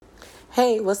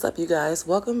Hey, what's up, you guys?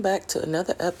 Welcome back to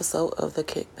another episode of The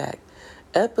Kickback,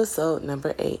 episode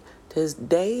number 8.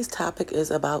 Today's topic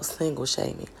is about single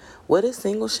shaming. What is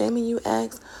single shaming, you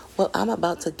ask? Well, I'm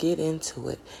about to get into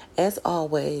it. As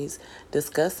always,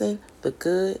 discussing the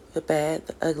good, the bad,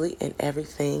 the ugly, and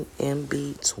everything in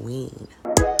between.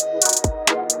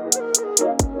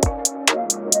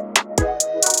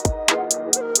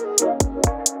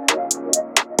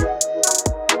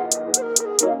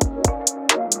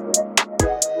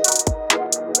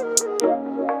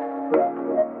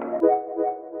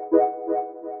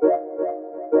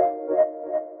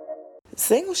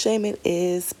 Single shaming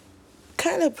is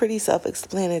kind of pretty self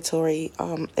explanatory.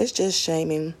 It's just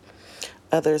shaming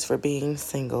others for being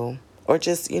single, or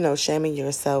just, shaming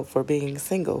yourself for being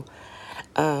single.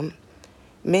 Men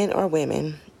or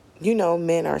women,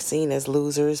 men are seen as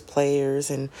losers, players,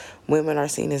 and women are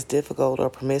seen as difficult or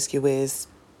promiscuous,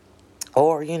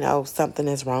 or, something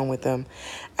is wrong with them.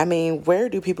 I mean, where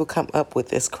do people come up with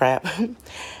this crap?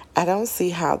 I don't see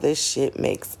how this shit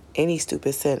makes any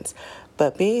stupid sense.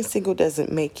 But being single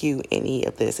doesn't make you any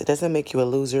of this. It doesn't make you a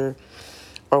loser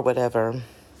or whatever.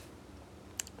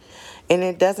 And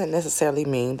it doesn't necessarily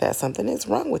mean that something is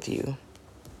wrong with you.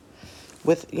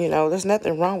 There's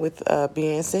nothing wrong with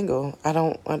being single. I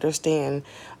don't understand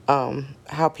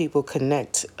how people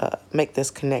make this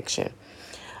connection.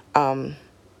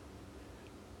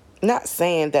 Not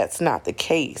saying that's not the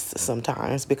case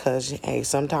sometimes, because, hey,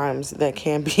 sometimes that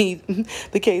can be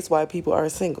the case why people are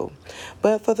single.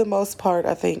 But for the most part,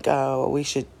 I think we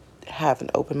should have an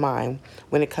open mind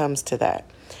when it comes to that.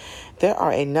 There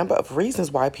are a number of reasons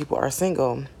why people are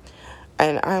single,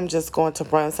 and I'm just going to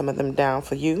run some of them down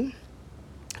for you.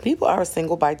 People are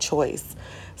single by choice.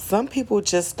 Some people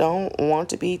just don't want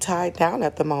to be tied down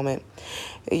at the moment.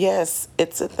 Yes,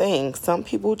 it's a thing. Some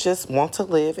people just want to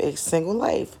live a single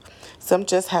life. Some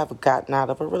just have gotten out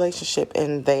of a relationship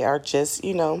and they are just,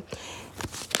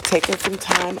 taking some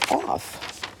time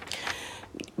off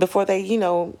before they,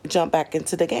 jump back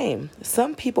into the game.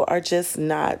 Some people are just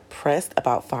not pressed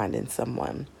about finding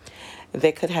someone.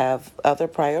 They could have other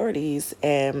priorities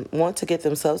and want to get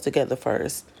themselves together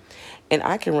first. And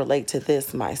I can relate to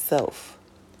this myself.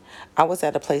 I was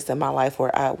at a place in my life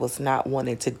where I was not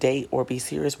wanting to date or be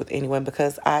serious with anyone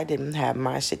because I didn't have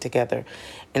my shit together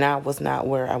and I was not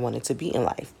where I wanted to be in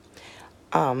life.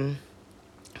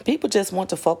 People just want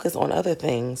to focus on other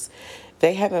things.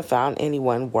 They haven't found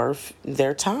anyone worth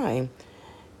their time.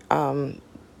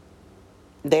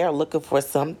 They are looking for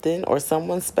something or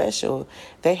someone special.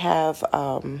 They have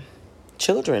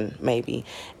children, maybe,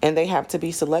 and they have to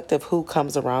be selective who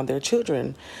comes around their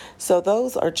children. So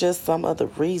those are just some of the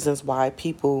reasons why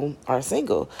people are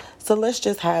single. So let's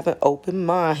just have an open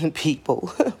mind,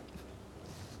 people.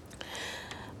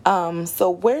 So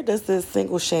where does this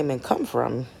single shaming come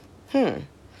from? It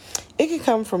can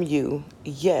come from you.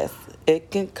 Yes, it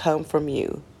can come from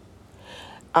you.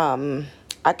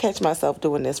 I catch myself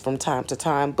doing this from time to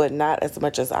time, but not as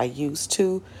much as I used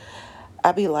to.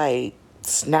 I be like,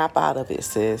 snap out of it,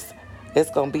 sis. It's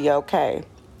going to be okay.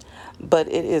 But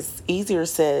it is easier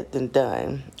said than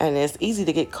done. And it's easy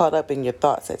to get caught up in your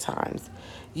thoughts at times.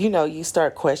 You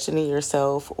start questioning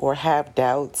yourself or have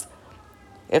doubts.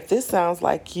 If this sounds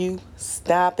like you,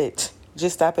 stop it.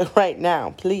 Just stop it right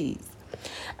now, please.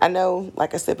 I know,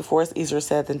 like I said before, it's easier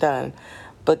said than done.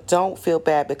 But don't feel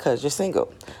bad because you're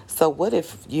single. So what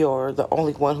if you're the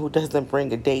only one who doesn't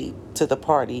bring a date to the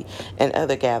party and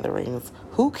other gatherings?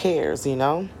 Who cares,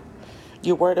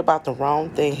 You're worried about the wrong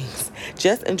things.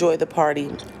 Just enjoy the party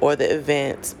or the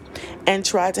event and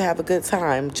try to have a good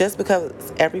time. Just because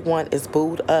everyone is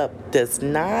booed up does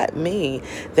not mean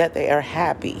that they are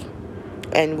happy.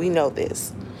 And we know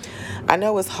this. I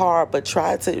know it's hard, but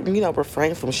try to,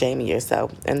 refrain from shaming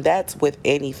yourself. And that's with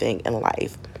anything in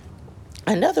life.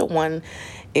 Another one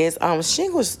is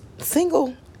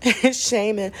single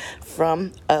shaming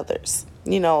from others.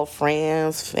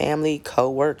 Friends, family,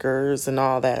 co-workers, and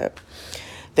all that.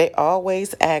 They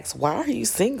always ask, why are you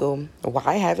single?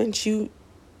 Why haven't you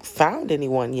found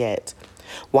anyone yet?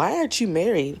 Why aren't you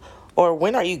married? Or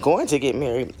when are you going to get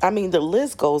married? I mean, the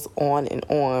list goes on and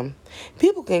on.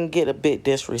 People can get a bit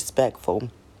disrespectful.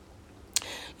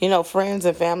 Friends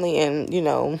and family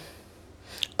and,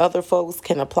 other folks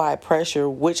can apply pressure,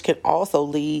 which can also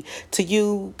lead to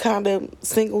you kind of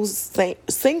single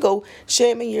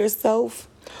shaming yourself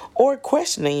or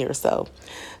questioning yourself.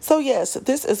 So yes,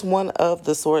 this is one of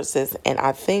the sources, and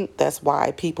I think that's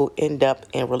why people end up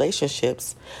in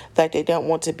relationships that they don't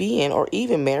want to be in, or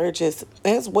even marriages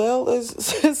as well as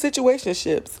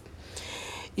situationships.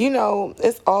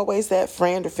 It's always that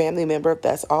friend or family member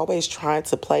that's always trying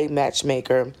to play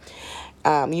matchmaker.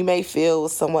 You may feel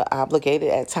somewhat obligated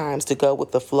at times to go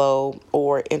with the flow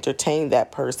or entertain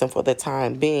that person for the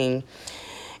time being.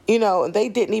 They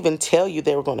didn't even tell you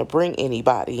they were going to bring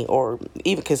anybody or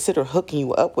even consider hooking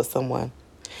you up with someone.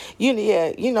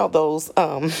 Yeah, those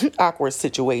awkward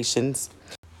situations.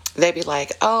 They be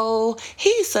like, "Oh,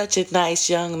 he's such a nice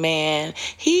young man.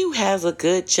 He has a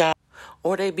good job."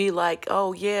 Or they be like,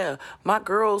 "Oh yeah, my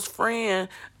girl's friend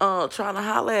trying to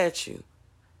holler at you."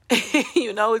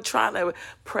 Trying to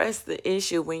press the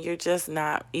issue when you're just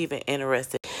not even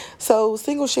interested. So,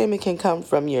 single shaming can come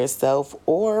from yourself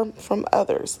or from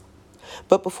others.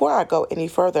 But before I go any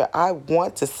further, I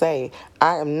want to say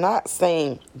I am not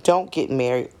saying don't get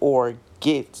married or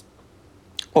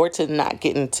to not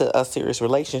get into a serious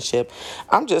relationship.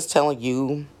 I'm just telling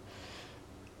you,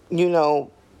 you know,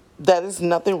 that is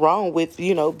nothing wrong with,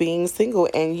 being single,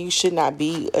 and you should not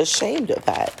be ashamed of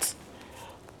that.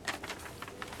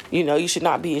 You should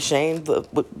not be ashamed of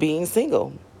being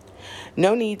single.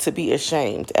 No need to be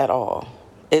ashamed at all.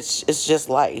 It's just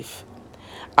life.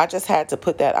 I just had to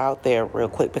put that out there real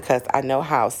quick because I know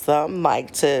how some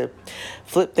like to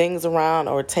flip things around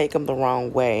or take them the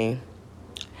wrong way.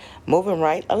 Moving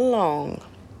right along.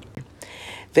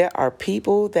 There are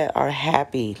people that are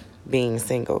happy being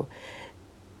single.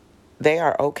 They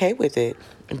are okay with it,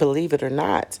 believe it or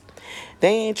not. They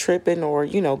ain't tripping or,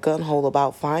 gun hole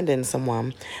about finding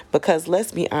someone. Because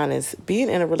let's be honest, being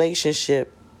in a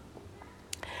relationship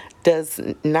does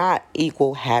not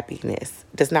equal happiness,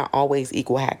 does not always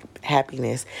equal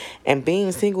happiness. And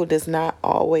being single does not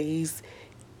always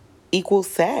equal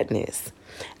sadness.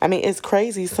 I mean, it's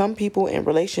crazy. Some people in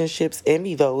relationships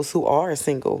envy those who are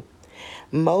single.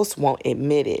 Most won't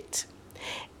admit it.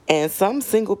 And some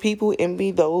single people envy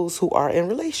those who are in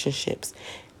relationships.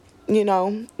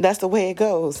 That's the way it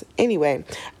goes. Anyway,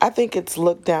 I think it's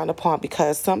looked down upon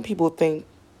because some people think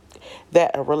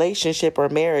that a relationship or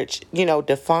marriage,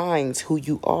 defines who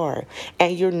you are.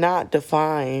 And you're not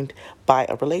defined by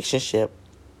a relationship.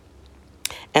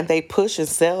 And they push and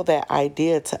sell that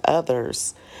idea to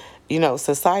others.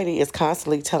 Society is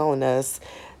constantly telling us,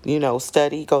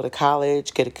 study, go to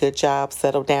college, get a good job,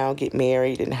 settle down, get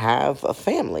married, and have a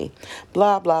family.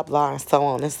 Blah, blah, blah, and so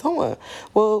on and so on.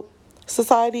 Well,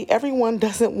 society, everyone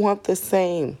doesn't want the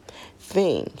same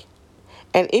thing.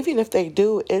 And even if they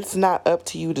do, it's not up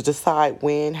to you to decide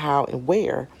when, how, and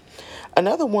where.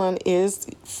 Another one is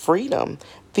freedom.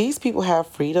 These people have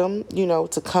freedom,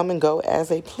 to come and go as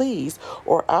they please,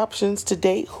 or options to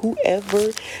date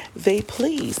whoever they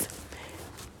please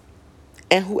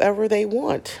and whoever they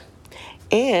want.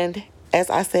 And as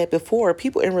I said before,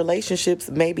 people in relationships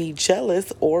may be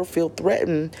jealous or feel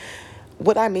threatened.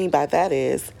 What I mean by that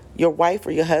is your wife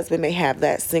or your husband may have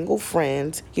that single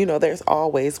friend, there's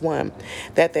always one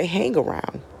that they hang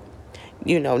around.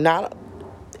 Not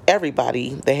everybody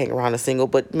they hang around is single,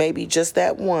 but maybe just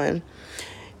that one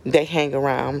they hang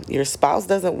around. Your spouse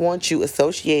doesn't want you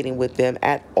associating with them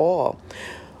at all,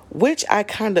 which I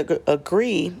kind of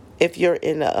agree. If you're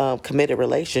in a committed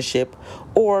relationship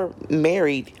or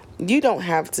married, you don't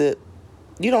have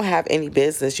any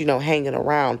business, hanging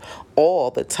around all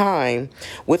the time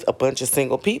with a bunch of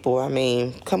single people. I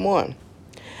mean, come on.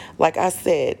 Like I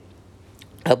said,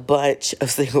 a bunch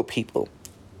of single people.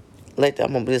 I'm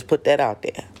gonna just put that out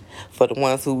there for the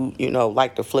ones who,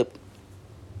 like to flip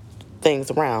things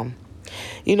around.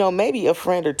 Maybe a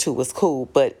friend or two is cool,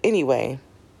 but anyway,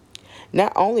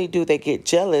 not only do they get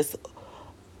jealous,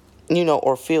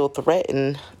 or feel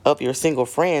threatened of your single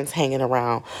friends hanging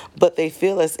around, but they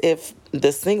feel as if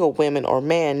the single women or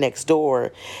man next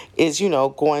door is,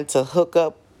 going to hook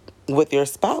up with your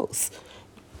spouse.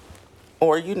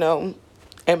 Or,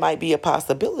 it might be a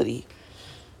possibility.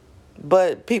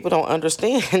 But people don't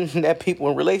understand that people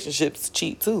in relationships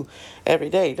cheat too every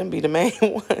day. Them be the main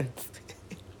ones.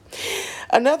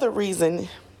 Another reason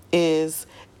is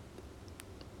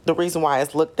the reason why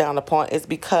it's looked down upon is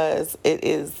because it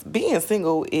is being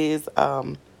single is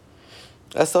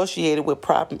associated with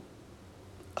y'all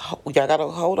gotta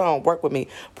hold on, work with me,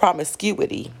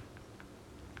 promiscuity.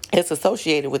 It's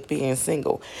associated with being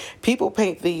single. People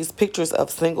paint these pictures of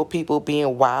single people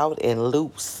being wild and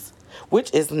loose,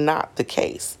 which is not the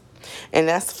case. And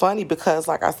that's funny because,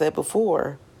 like I said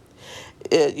before,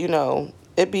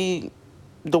 it be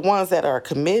the ones that are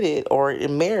committed or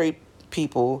married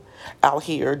people out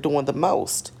here doing the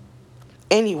most.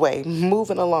 Anyway,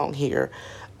 moving along here.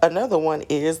 Another one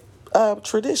is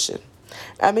tradition.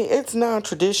 I mean, it's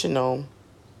non-traditional.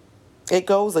 It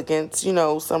goes against,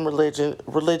 some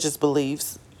religious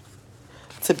beliefs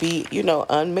to be,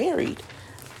 unmarried.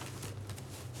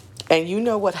 And you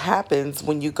know what happens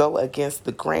when you go against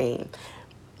the grain.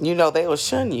 they'll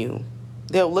shun you.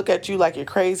 They'll look at you like you're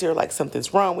crazy or like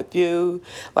something's wrong with you,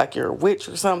 like you're a witch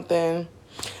or something.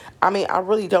 I mean, I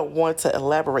really don't want to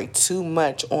elaborate too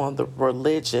much on the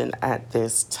religion at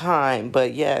this time,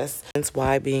 but yes, that's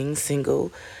why being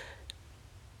single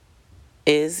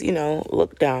is,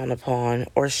 looked down upon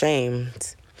or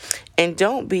shamed. And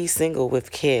don't be single with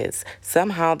kids.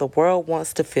 Somehow the world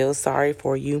wants to feel sorry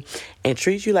for you and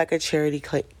treat you like a charity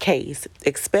case,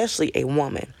 especially a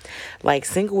woman. Like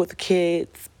single with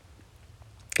kids,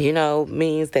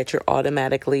 means that you're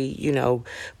automatically,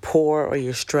 poor or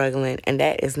you're struggling. And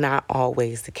that is not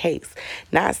always the case.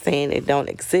 Not saying it don't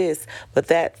exist, but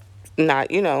that's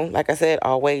not, like I said,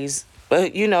 always,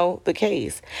 the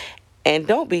case. And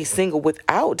don't be single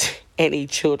without any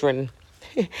children.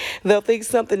 They'll think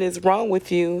something is wrong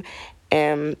with you,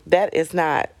 and that is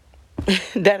not,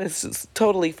 that is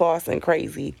totally false and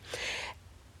crazy.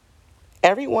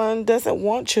 Everyone doesn't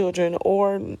want children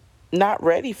or not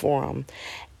ready for them.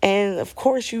 And of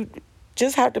course, you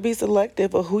just have to be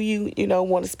selective of who you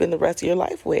want to spend the rest of your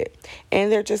life with. And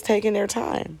they're just taking their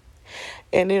time.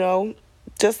 And,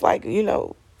 just like,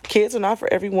 kids are not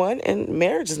for everyone and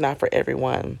marriage is not for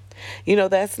everyone.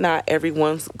 That's not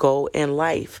everyone's goal in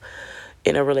life.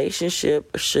 In a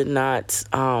relationship should not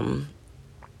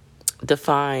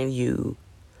define you.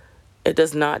 It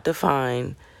does not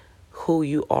define who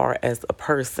you are as a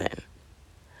person.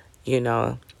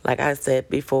 Like I said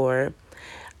before,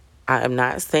 I am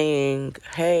not saying,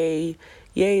 hey,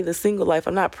 yay, the single life.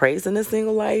 I'm not praising the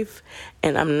single life,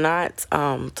 and I'm not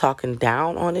talking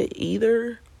down on it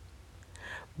either.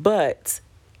 But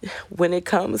when it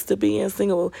comes to being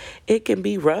single, it can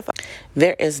be rough.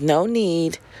 There is no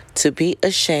need to be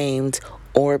ashamed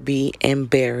or be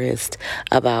embarrassed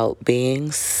about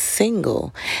being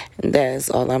single. That's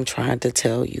all I'm trying to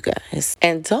tell you guys.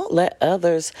 And don't let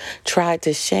others try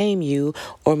to shame you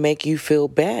or make you feel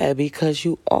bad because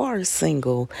you are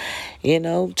single.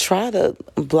 Try to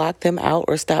block them out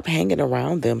or stop hanging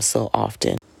around them so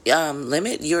often.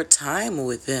 Limit your time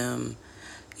with them.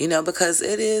 Because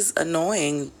it is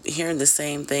annoying hearing the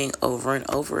same thing over and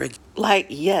over again. Like,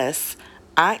 yes,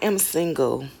 I am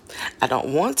single. I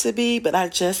don't want to be, but I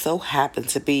just so happen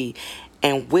to be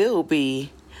and will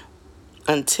be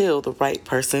until the right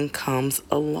person comes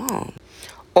along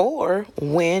or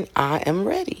when I am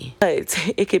ready. But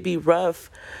it could be rough,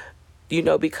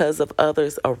 because of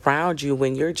others around you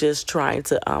when you're just trying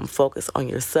to focus on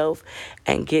yourself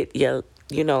and get your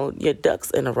ducks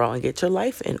in a row and get your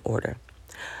life in order.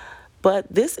 But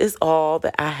this is all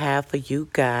that I have for you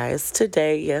guys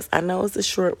today. Yes, I know it's a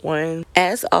short one.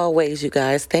 As always, you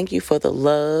guys, thank you for the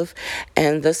love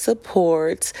and the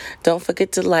support. Don't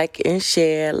forget to like and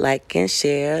share, like and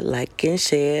share, like and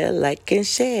share, like and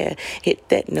share. Hit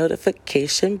that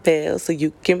notification bell so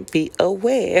you can be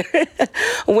aware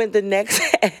when the next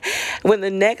when the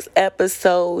next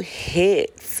episode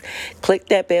hits. Click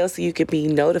that bell so you can be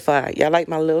notified. Y'all like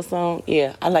my little song?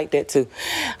 Yeah, I like that too.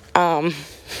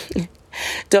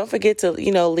 Don't forget to,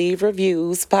 leave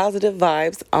reviews, positive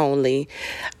vibes only.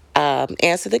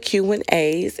 Answer the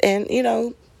Q&As and,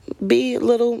 be a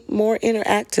little more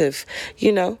interactive.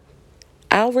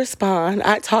 I'll respond.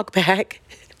 I talk back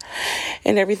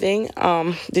and everything.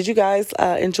 Did you guys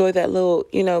enjoy that little,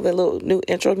 that little new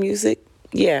intro music?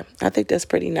 Yeah, I think that's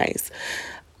pretty nice.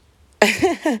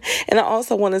 And I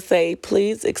also want to say,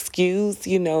 please excuse,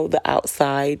 the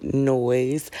outside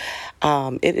noise.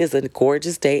 It is a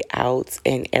gorgeous day out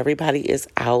and everybody is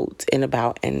out and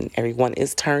about and everyone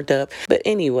is turned up. But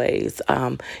anyways,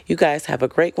 you guys have a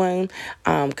great one.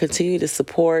 Continue to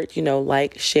support,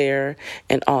 like, share,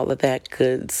 and all of that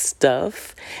good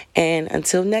stuff. And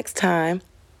until next time,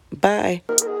 bye.